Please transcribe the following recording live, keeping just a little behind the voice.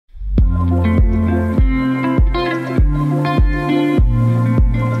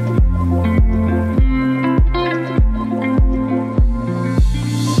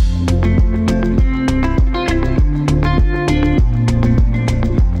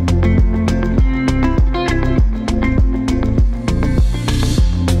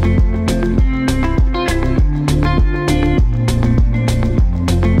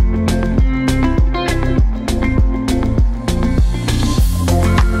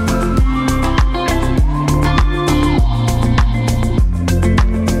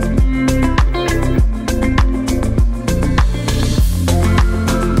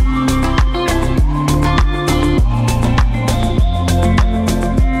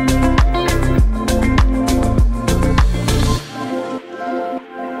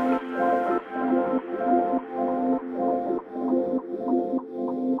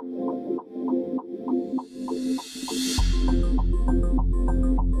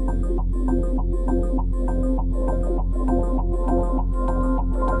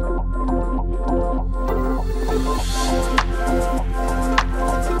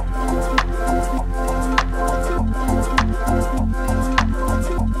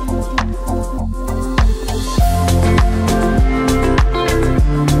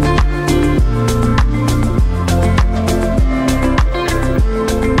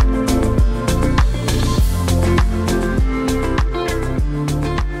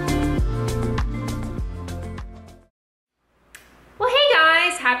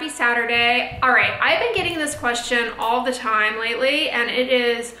all right, I've been getting this question all the time lately, and it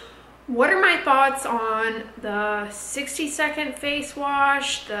is, what are my thoughts on the 60-second face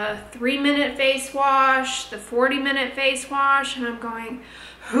wash, the 3-minute face wash, the 40-minute face wash? And I'm going,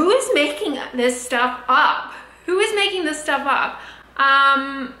 who is making this stuff up? Who is making this stuff up?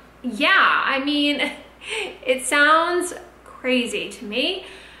 Yeah, I mean, it sounds crazy to me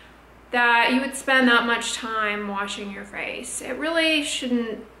that you would spend that much time washing your face. It really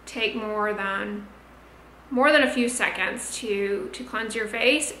shouldn't take more than a few seconds to cleanse your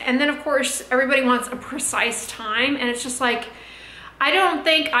face. And then of course everybody wants a precise time, and it's just like, I don't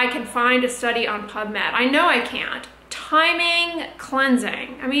think I can find a study on PubMed. I know I can't. Timing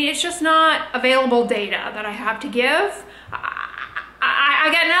cleansing, I mean, it's just not available data that I have to give. I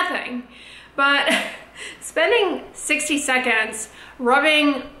got nothing. But spending 60 seconds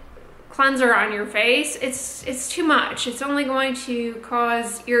rubbing cleanser on your face, it's too much. It's only going to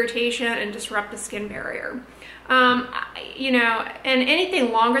cause irritation and disrupt the skin barrier. You know, and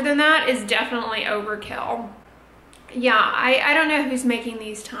anything longer than that is definitely overkill. Yeah, I don't know who's making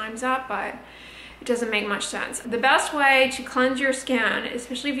these times up, but it doesn't make much sense. The best way to cleanse your skin,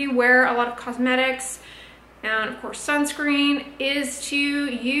 especially if you wear a lot of cosmetics and of course sunscreen, is to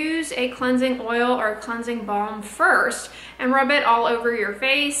use a cleansing oil or a cleansing balm first and rub it all over your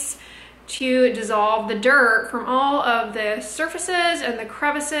face to dissolve the dirt from all of the surfaces and the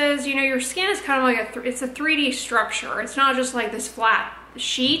crevices. You know, your skin is kind of like it's a 3D structure. It's not just like this flat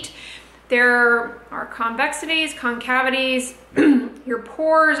sheet. There are convexities, concavities, your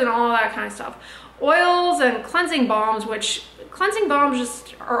pores, and all that kind of stuff. Oils and cleansing balms, which cleansing balms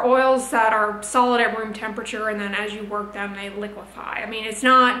just are oils that are solid at room temperature, and then as you work them, they liquefy. I mean, it's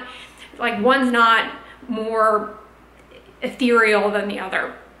not like one's not more ethereal than the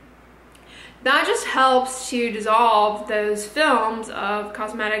other. That just helps to dissolve those films of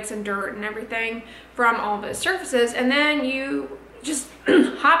cosmetics and dirt and everything from all those surfaces, and then you just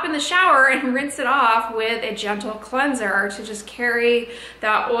hop in the shower and rinse it off with a gentle cleanser to just carry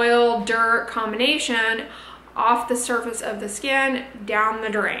that oil dirt combination off the surface of the skin down the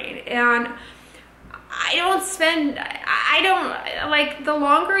drain. And I don't like, the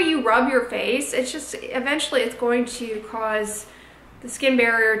longer you rub your face, it's just eventually it's going to cause the skin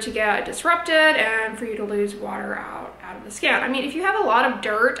barrier to get disrupted and for you to lose water out of the skin. I mean, if you have a lot of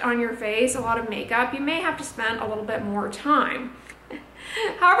dirt on your face, a lot of makeup, you may have to spend a little bit more time.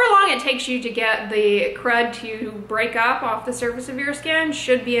 However long it takes you to get the crud to break up off the surface of your skin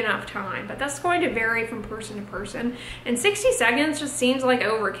should be enough time, but that's going to vary from person to person. And 60 seconds just seems like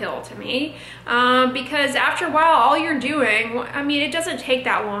overkill to me, because after a while, all you're doing, I mean, it doesn't take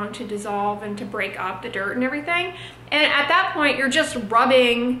that long to dissolve and to break up the dirt and everything. And at that point, you're just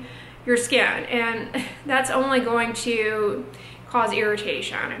rubbing your skin, and that's only going to cause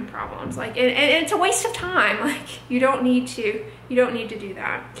irritation and problems. Like, and it's a waste of time. Like, you don't need to do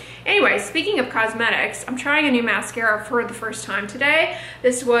that. Anyway, speaking of cosmetics, I'm trying a new mascara for the first time today.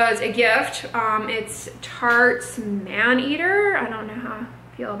 This was a gift. It's Tarte's Man Eater. I don't know how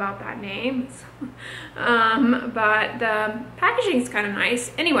I feel about that name. But the packaging is kind of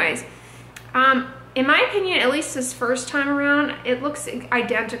nice. Anyways, in my opinion, at least this first time around, it looks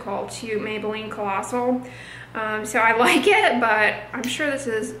identical to Maybelline Colossal. So I like it, but I'm sure this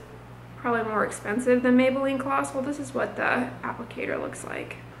is probably more expensive than Maybelline Colossal. This is what the applicator looks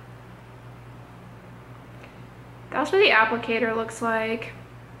like. That's what the applicator looks like.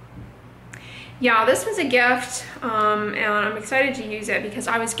 Yeah, this was a gift, and I'm excited to use it because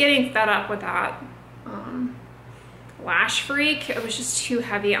I was getting fed up with that Lash Freak. It was just too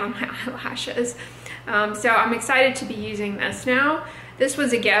heavy on my eyelashes. So I'm excited to be using this now. This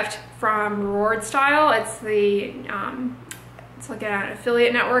was a gift from Reward Style. It's like an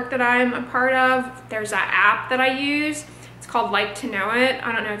affiliate network that I'm a part of. There's an app that I use. It's called Like to Know It.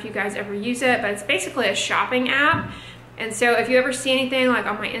 I don't know if you guys ever use it, but it's basically a shopping app. And so if you ever see anything like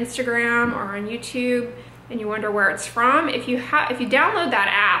on my Instagram or on YouTube and you wonder where it's from, if you download that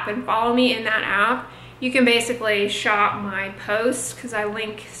app and follow me in that app, you can basically shop my posts because I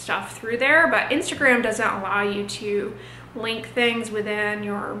link stuff through there. But Instagram doesn't allow you to link things within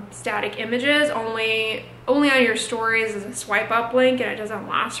your static images. Only on your stories is a swipe up link, and it doesn't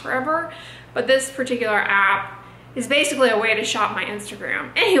last forever. But this particular app is basically a way to shop my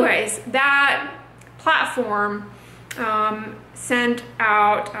Instagram. Anyways, that platform sent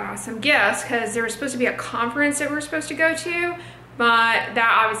out some gifts because there was supposed to be a conference that we were supposed to go to, but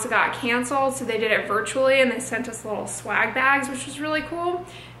that obviously got canceled, so they did it virtually, and they sent us little swag bags, which was really cool.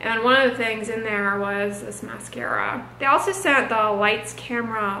 And one of the things in there was this mascara. They also sent the Lights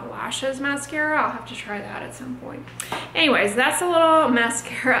Camera Lashes mascara. I'll have to try that at some point. Anyways, that's a little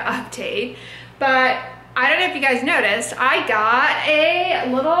mascara update. But I don't know if you guys noticed, I got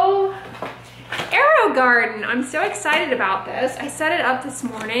a little Aerogarden. I'm so excited about this. I set it up this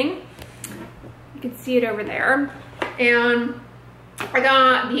morning. You can see it over there. And I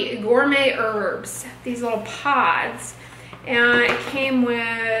got the gourmet herbs, these little pods. And it came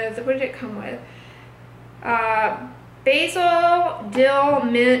with, what did it come with? Basil, dill,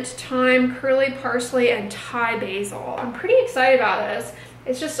 mint, thyme, curly parsley, and Thai basil. I'm pretty excited about this.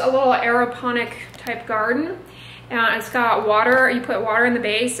 It's just a little aeroponic type garden. And it's got water, you put water in the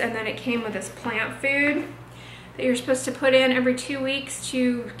base, and then it came with this plant food that you're supposed to put in every 2 weeks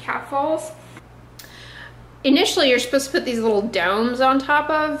to capfuls. Initially, you're supposed to put these little domes on top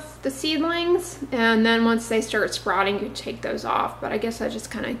of the seedlings, and then once they start sprouting, you take those off. But I guess that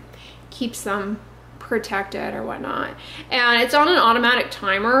just kind of keeps them protected or whatnot. And it's on an automatic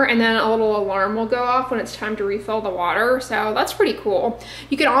timer, and then a little alarm will go off when it's time to refill the water. So that's pretty cool.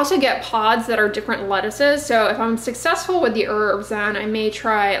 You can also get pods that are different lettuces. So if I'm successful with the herbs, then I may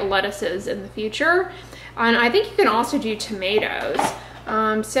try lettuces in the future. And I think you can also do tomatoes.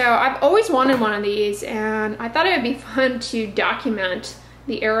 So I've always wanted one of these, and I thought it would be fun to document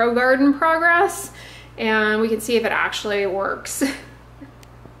the Aerogarden progress, and we can see if it actually works.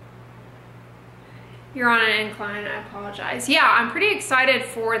 You're on an incline, I apologize. Yeah, I'm pretty excited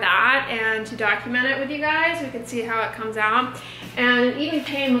for that and to document it with you guys. We can see how it comes out. And it even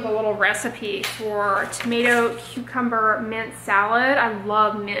came with a little recipe for tomato cucumber mint salad. I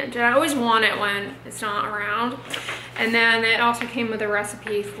love mint, and I always want it when it's not around. And then it also came with a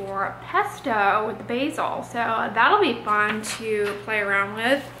recipe for pesto with the basil. So that'll be fun to play around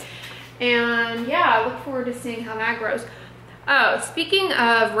with. And yeah, I look forward to seeing how that grows. Oh, speaking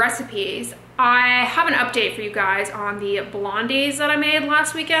of recipes, I have an update for you guys on the blondies that I made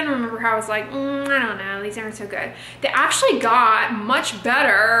last weekend. Remember how I was like, I don't know, these aren't so good. They actually got much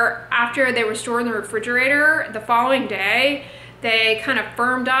better after they were stored in the refrigerator. The following day, they kind of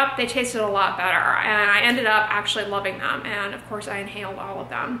firmed up. They tasted a lot better, and I ended up actually loving them. And of course, I inhaled all of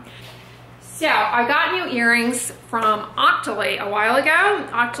them. So I got new earrings from Octoly a while ago.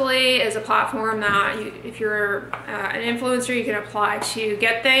 Octoly is a platform that if you're an influencer, you can apply to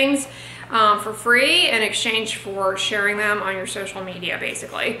get things for free in exchange for sharing them on your social media,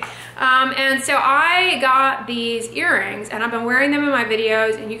 basically. And so I got these earrings, and I've been wearing them in my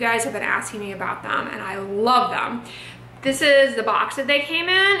videos, and you guys have been asking me about them, and I love them. This is the box that they came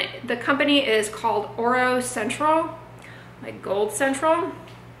in. The company is called Oro Central, like Gold Central.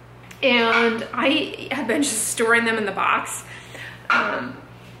 And I have been just storing them in the box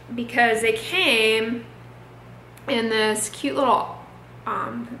because they came in this cute little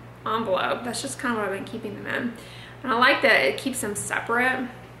envelope. That's just kind of what I've been keeping them in. And I like that it keeps them separate.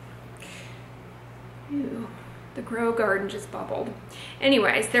 Ooh, the Grow Garden just bubbled.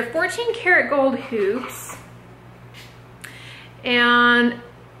 Anyways, they're 14 karat gold hoops. And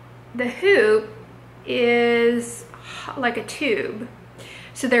the hoop is like a tube.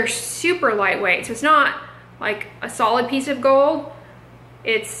 So they're super lightweight. So it's not like a solid piece of gold.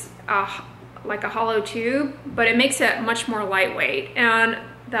 It's like a hollow tube, but it makes it much more lightweight. And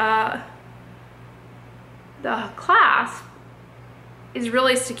the clasp is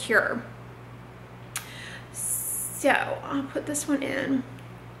really secure. So I'll put this one in.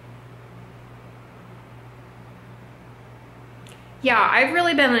 Yeah, I've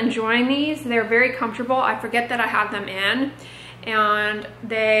really been enjoying these. They're very comfortable. I forget that I have them in. And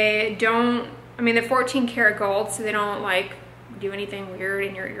they don't, I mean, they're 14 karat gold, so they don't like do anything weird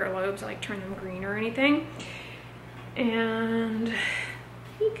in your earlobes, like turn them green or anything. And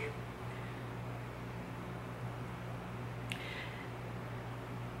eek.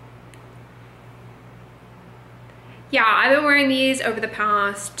 Yeah, I've been wearing these over the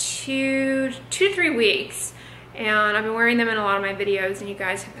past two to 3 weeks. And I've been wearing them in a lot of my videos, and you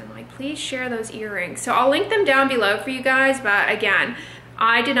guys have been like, please share those earrings. So I'll link them down below for you guys, but again,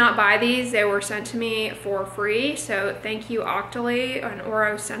 I did not buy these. They were sent to me for free. So thank you, Octoly and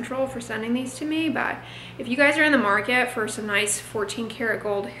Oro Central, for sending these to me. But if you guys are in the market for some nice 14 karat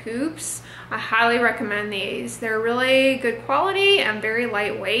gold hoops, I highly recommend these. They're really good quality and very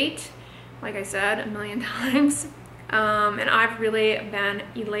lightweight, like I said a million times. And I've really been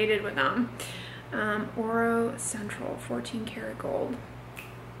elated with them. Oro Central 14 karat gold.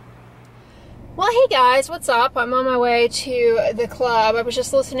 Well, hey guys, what's up? I'm on my way to the club. I was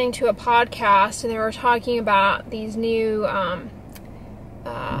just listening to a podcast, and they were talking about these new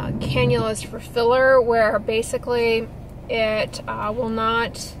cannulas for filler, where basically it will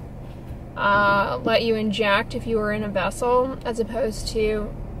not let you inject if you were in a vessel, as opposed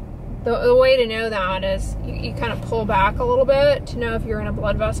to the way to know that is you kind of pull back a little bit to know if you're in a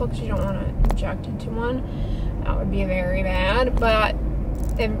blood vessel, because you don't want to inject into one. That would be very bad. But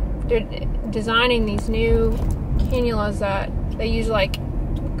they're designing these new cannulas that they use like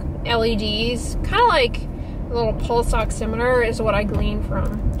LEDs, kind of like a little pulse oximeter is what I gleaned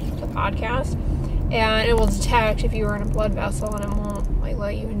from the podcast, and it will detect if you were in a blood vessel, and it won't like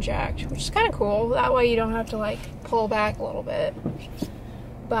let you inject, which is kind of cool. That way you don't have to like pull back a little bit.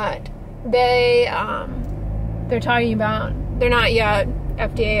 But they're talking about, they're not yet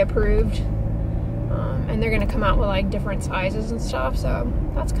FDA approved, and they're going to come out with like different sizes and stuff, so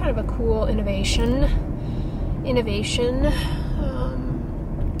that's kind of a cool innovation in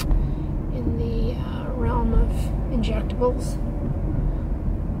the realm of injectables.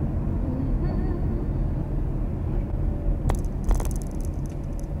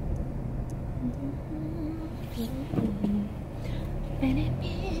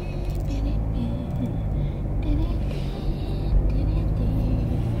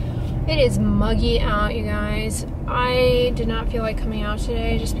 It is muggy out, you guys. I did not feel like coming out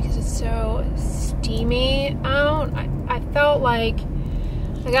today just because it's so steamy out. I felt like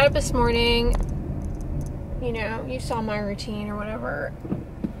I got up this morning, you know, you saw my routine or whatever.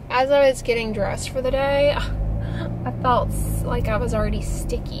 As I was getting dressed for the day, I felt like I was already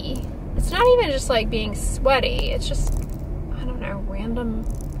sticky. It's not even just like being sweaty, it's just, I don't know, random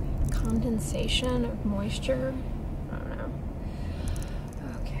condensation of moisture. I don't know.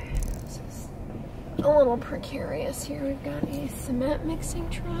 Okay, this is a little precarious here. We've got a cement mixing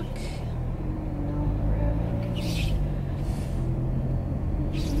truck.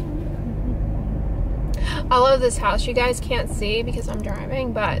 I love this house. You guys can't see because I'm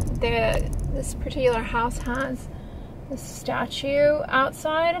driving, but this particular house has this statue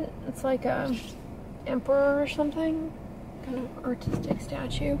outside. It's like a emperor or something, kind of artistic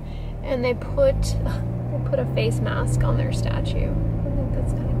statue, and they put a face mask on their statue. I think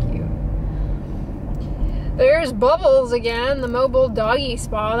that's kind of cute. There's Bubbles again, the mobile doggy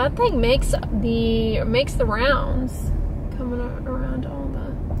spa. That thing makes the rounds, coming around all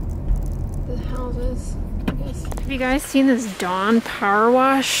the houses. Have you guys seen this Dawn Power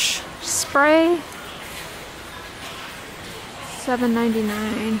Wash spray?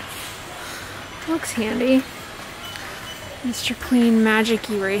 $7.99. Looks handy. Mr. Clean Magic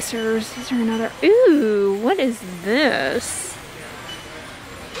Erasers. These are another. Ooh, what is this?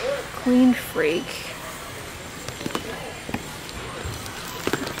 Clean Freak.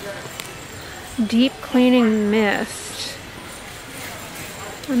 Deep Cleaning Mist.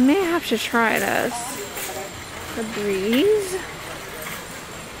 I may have to try this. Febreze,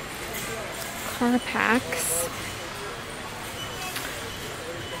 Carpax,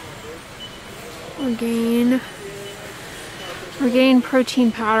 Orgain protein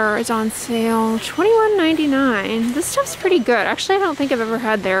powder is on sale, $21.99. This stuff's pretty good. Actually, I don't think I've ever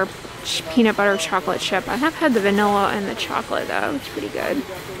had their peanut butter chocolate chip. I have had the vanilla and the chocolate though. It's pretty good.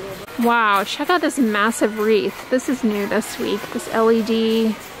 Wow, check out this massive wreath. This is new this week. This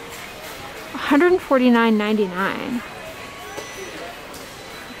LED. $149.99.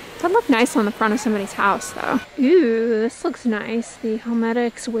 That looked nice on the front of somebody's house though. Ooh, this looks nice. The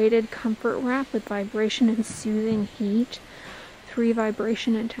Helmetics weighted comfort wrap with vibration and soothing heat. 3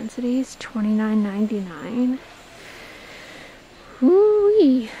 vibration intensities, $29.99.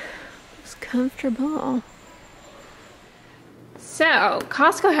 Ooh-wee. Looks comfortable. So,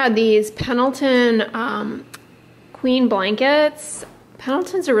 Costco had these Pendleton queen blankets.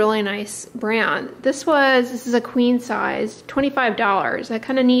 Pendleton's a really nice brand. This is a queen size, $25. I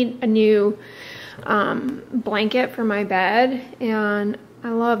kind of need a new blanket for my bed, and I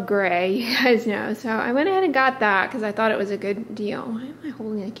love gray, you guys know. So I went ahead and got that because I thought it was a good deal. Why am I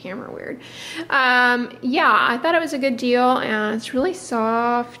holding the camera weird? Yeah, I thought it was a good deal, and it's really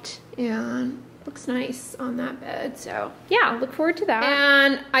soft and looks nice on that bed. So yeah, look forward to that.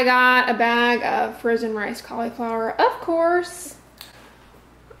 And I got a bag of frozen rice cauliflower, of course.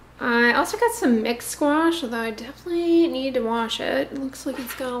 I also got some mixed squash, although I definitely need to wash it. It looks like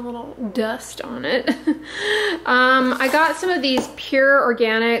it's got a little dust on it. I got some of these pure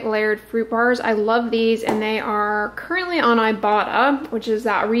organic layered fruit bars. I love these, and they are currently on Ibotta, which is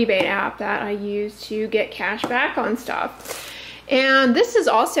that rebate app that I use to get cash back on stuff. And this is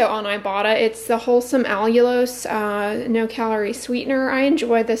also on Ibotta. It's the Wholesome Allulose no calorie sweetener. I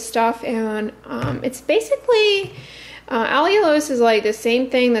enjoy this stuff, and it's basically allulose is like the same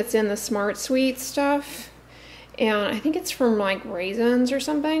thing that's in the Smart Sweet stuff, and I think it's from like raisins or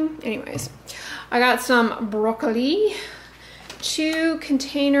something. Anyways, I got some broccoli, 2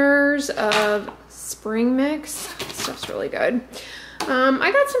 containers of spring mix. This stuff's really good.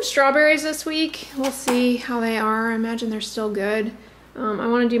 I got some strawberries this week. We'll see how they are. I imagine they're still good. I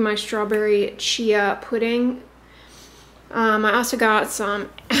want to do my strawberry chia pudding. I also got some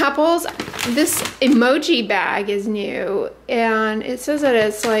apples. This emoji bag is new, and it says that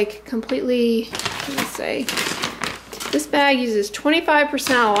it's like completely, let's say, this bag uses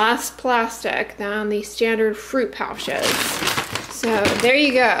 25% less plastic than the standard fruit pouches. So there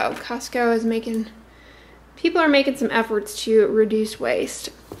you go. Costco is making, people are making some efforts to reduce waste.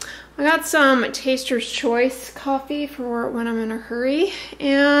 I got some Taster's Choice coffee for when I'm in a hurry.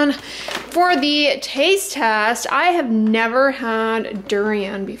 And for the taste test, I have never had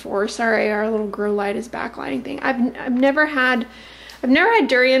durian before. Sorry, our little grow light is backlighting thing. I've never had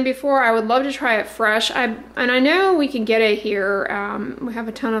durian before. I would love to try it fresh. And I know we can get it here. We have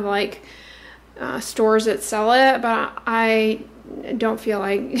a ton of like stores that sell it, but I don't feel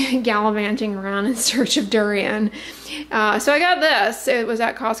like gallivanting around in search of durian. So I got this. It was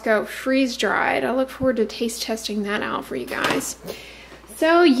at Costco, freeze dried. I look forward to taste testing that out for you guys.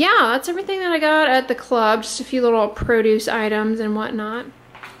 So yeah, that's everything that I got at the club. Just a few little produce items and whatnot.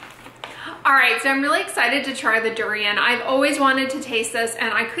 All right, so I'm really excited to try the durian. I've always wanted to taste this,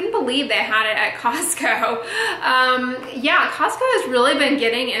 and I couldn't believe they had it at Costco. Yeah, Costco has really been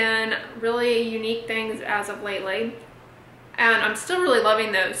getting in really unique things as of lately. And I'm still really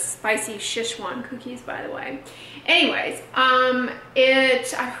loving those spicy Szechuan cookies, by the way. Anyways,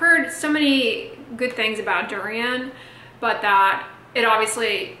 I've heard so many good things about durian, but that it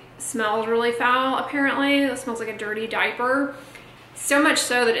obviously smells really foul, apparently. It smells like a dirty diaper. So much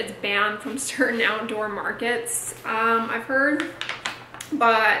so that it's banned from certain outdoor markets, I've heard.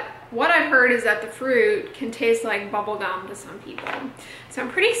 But what I've heard is that the fruit can taste like bubble gum to some people. So I'm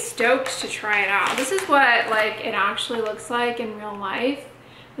pretty stoked to try it out. This is what like it actually looks like in real life.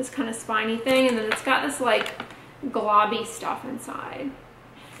 This kind of spiny thing, and then it's got this like globby stuff inside.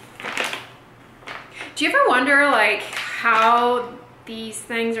 Do you ever wonder like how these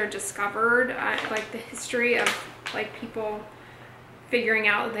things are discovered? Like the history of like people figuring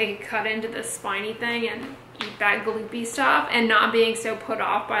out that they could cut into this spiny thing and eat that gloopy stuff and not being so put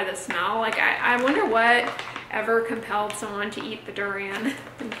off by the smell. Like I wonder what ever compelled someone to eat the durian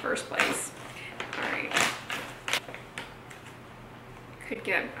in the first place. All right. Could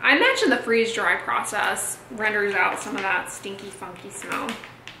get, I imagine the freeze dry process renders out some of that stinky, funky smell.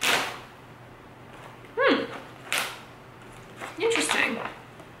 Interesting.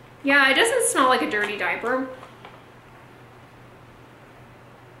 Yeah, it doesn't smell like a dirty diaper.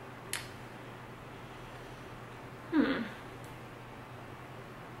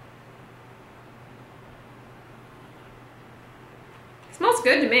 Smells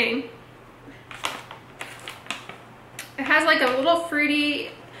good to me. It has like a little fruity,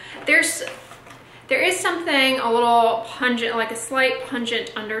 there is something a little pungent, like a slight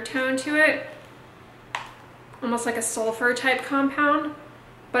pungent undertone to it. Almost like a sulfur type compound,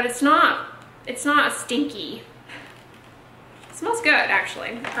 but it's not stinky. It smells good actually.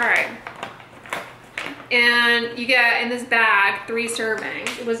 All right. And you get in this bag 3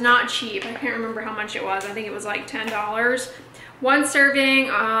 servings. It was not cheap. I can't remember how much it was. I think it was like $10. One serving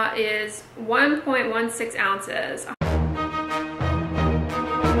is 1.16 ounces.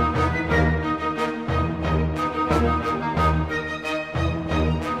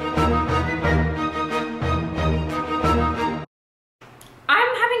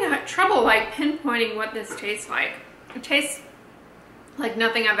 I'm having trouble like pinpointing what this tastes like. It tastes like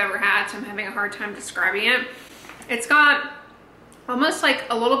nothing I've ever had, so I'm having a hard time describing it. It's got almost like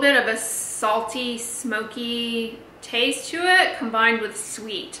a little bit of a salty, smoky taste to it combined with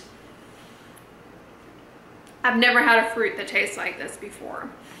sweet. I've never had a fruit that tastes like this before.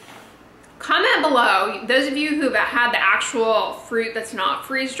 Comment below, those of you who've had the actual fruit that's not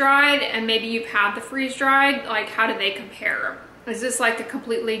freeze dried, and maybe you've had the freeze dried, like how do they compare? Is this like a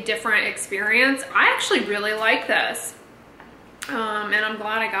completely different experience? I actually really like this. And I'm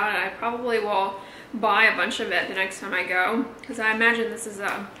glad I got it. I probably will buy a bunch of it the next time I go, because I imagine this is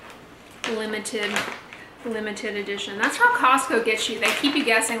a limited edition. That's how Costco gets you. They keep you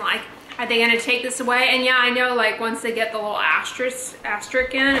guessing, like, are they gonna take this away? And yeah, I know like once they get the little asterisk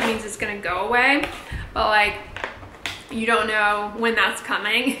in, it means it's gonna go away, but like you don't know when that's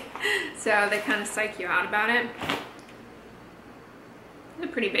coming. So they kind of psych you out about it. It's a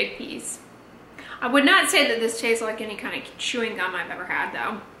pretty big piece. I would not say that this tastes like any kind of chewing gum I've ever had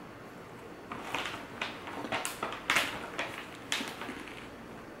though.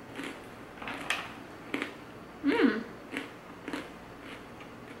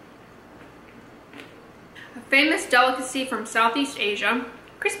 famous delicacy from Southeast Asia,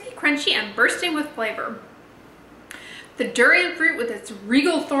 crispy, crunchy, and bursting with flavor. The durian fruit with its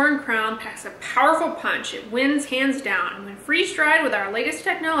regal thorn crown packs a powerful punch. It wins hands down, and when freeze-dried with our latest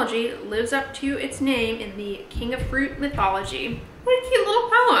technology, it lives up to its name in the king of fruit mythology. What a cute little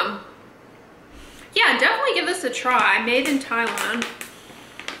poem. Yeah, definitely give this a try. Made in Thailand.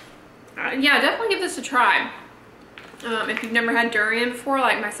 Yeah, definitely give this a try. If you've never had durian before,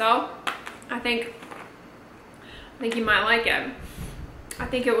 like myself, I think you might like it. I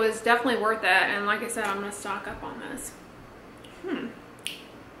think it was definitely worth it, and like I said, I'm gonna stock up on this. I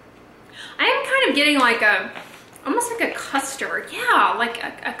am kind of getting like almost like a custard. Yeah, like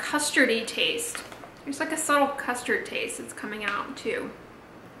a custardy taste. There's like a subtle custard taste that's coming out too.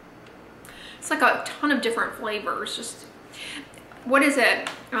 It's like a ton of different flavors. Just, what is it?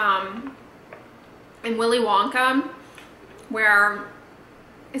 In Willy Wonka, where,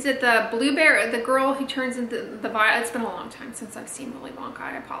 is it the blueberry, the girl who turns into the violet? It's been a long time since I've seen Willy Wonka,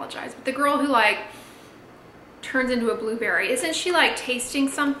 I apologize. But the girl who like turns into a blueberry, isn't she like tasting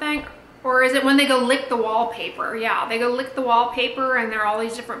something? Or is it when they go lick the wallpaper? Yeah, they go lick the wallpaper and there are all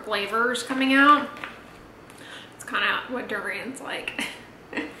these different flavors coming out. It's kind of what durian's like.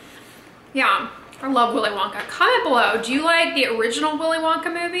 Yeah, I love Willy Wonka. Comment below, do you like the original Willy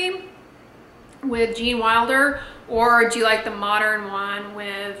Wonka movie with Gene Wilder, or do you like the modern one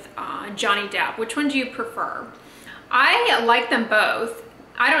with Johnny Depp? Which one do you prefer? I like them both.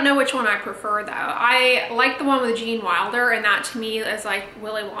 I don't know which one I prefer though. I like the one with Gene Wilder, and that to me is like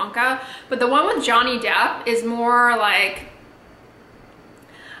Willy Wonka. But the one with Johnny Depp is more like,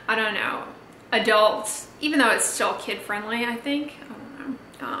 I don't know, adults, even though it's still kid friendly, I think. I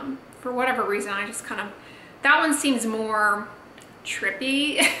don't know. For whatever reason, I just kind of, that one seems more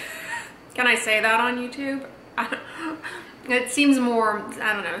trippy. Can I say that on YouTube? It seems more,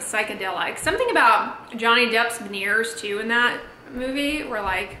 I don't know, psychedelic. Something about Johnny Depp's veneers too in that movie were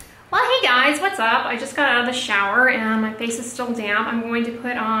like, well, hey guys, what's up? I just got out of the shower and my face is still damp. I'm going to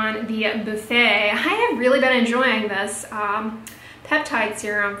put on the buffet. I have really been enjoying this peptide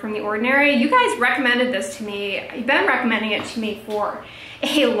serum from The Ordinary. You guys recommended this to me. You've been recommending it to me for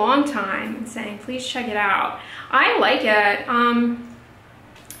a long time and saying, please check it out. I like it.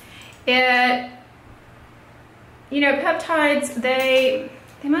 You know, peptides, they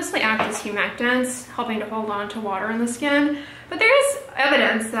mostly act as humectants, helping to hold on to water in the skin, but there is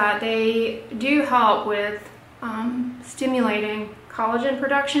evidence that they do help with stimulating collagen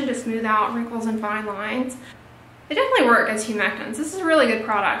production to smooth out wrinkles and fine lines. They definitely work as humectants. This is a really good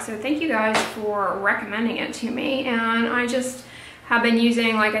product, so thank you guys for recommending it to me. And I just have been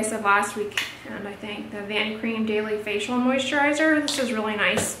using, like I said last week, and I think the Vanicream Daily Facial Moisturizer. This is really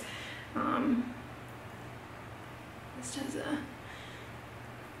nice. This does a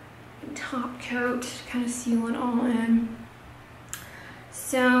top coat to kind of seal it all in.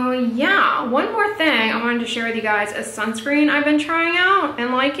 So yeah, one more thing I wanted to share with you guys is sunscreen I've been trying out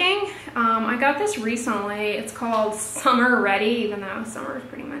and liking. I got this recently. It's called Summer Ready, even though summer is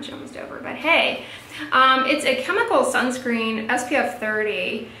pretty much almost over, but hey. It's a chemical sunscreen, SPF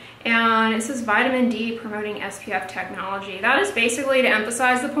 30, and it says vitamin D promoting SPF technology. That is basically to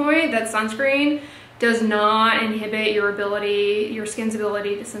emphasize the point that sunscreen does not inhibit your skin's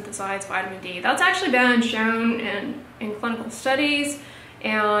ability to synthesize vitamin D. That's actually been shown in clinical studies,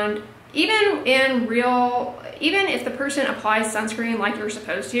 and even if the person applies sunscreen like you're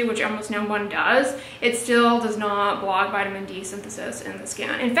supposed to, which almost no one does, it still does not block vitamin D synthesis in the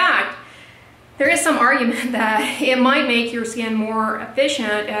skin. In fact, there is some argument that it might make your skin more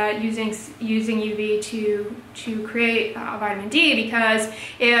efficient at using UV to create vitamin D, because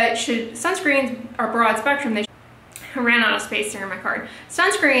sunscreens are broad spectrum. I ran out of space there in my card.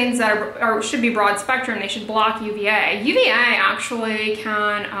 Sunscreens that should be broad spectrum, they should block UVA. UVA actually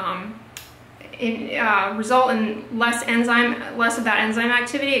can result in less of that enzyme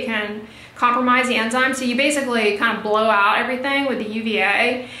activity. It can compromise the enzyme, so you basically kind of blow out everything with the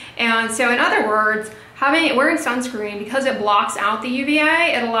UVA. And so in other words, wearing sunscreen, because it blocks out the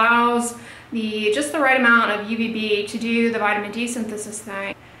UVA, it allows just the right amount of UVB to do the vitamin D synthesis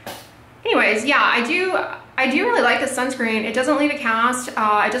thing. Anyways, yeah, I do really like this sunscreen. It doesn't leave a cast,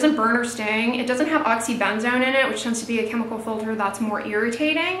 it doesn't burn or sting, it doesn't have oxybenzone in it, which tends to be a chemical filter that's more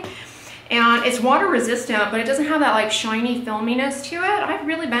irritating. And it's water resistant, but it doesn't have that like shiny filminess to it. I've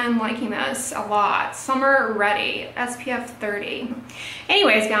really been liking this a lot. Summer Ready, SPF 30.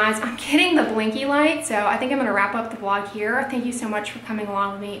 Anyways, guys, I'm getting the blinky light, so I think I'm gonna wrap up the vlog here. Thank you so much for coming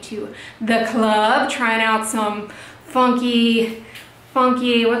along with me to the club, trying out some funky,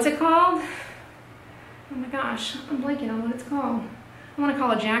 what's it called? Oh my gosh, I'm blanking on what it's called. I wanna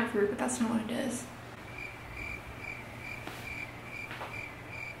call it jackfruit, but that's not what it is.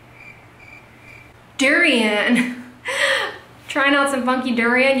 Durian. Trying out some funky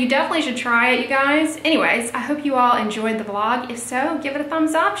durian. You definitely should try it, you guys. Anyways, I hope you all enjoyed the vlog. If so, give it a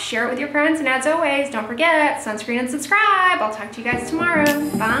thumbs up, share it with your friends, and as always, don't forget, sunscreen and subscribe. I'll talk to you guys tomorrow.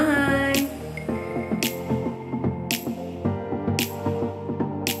 Bye.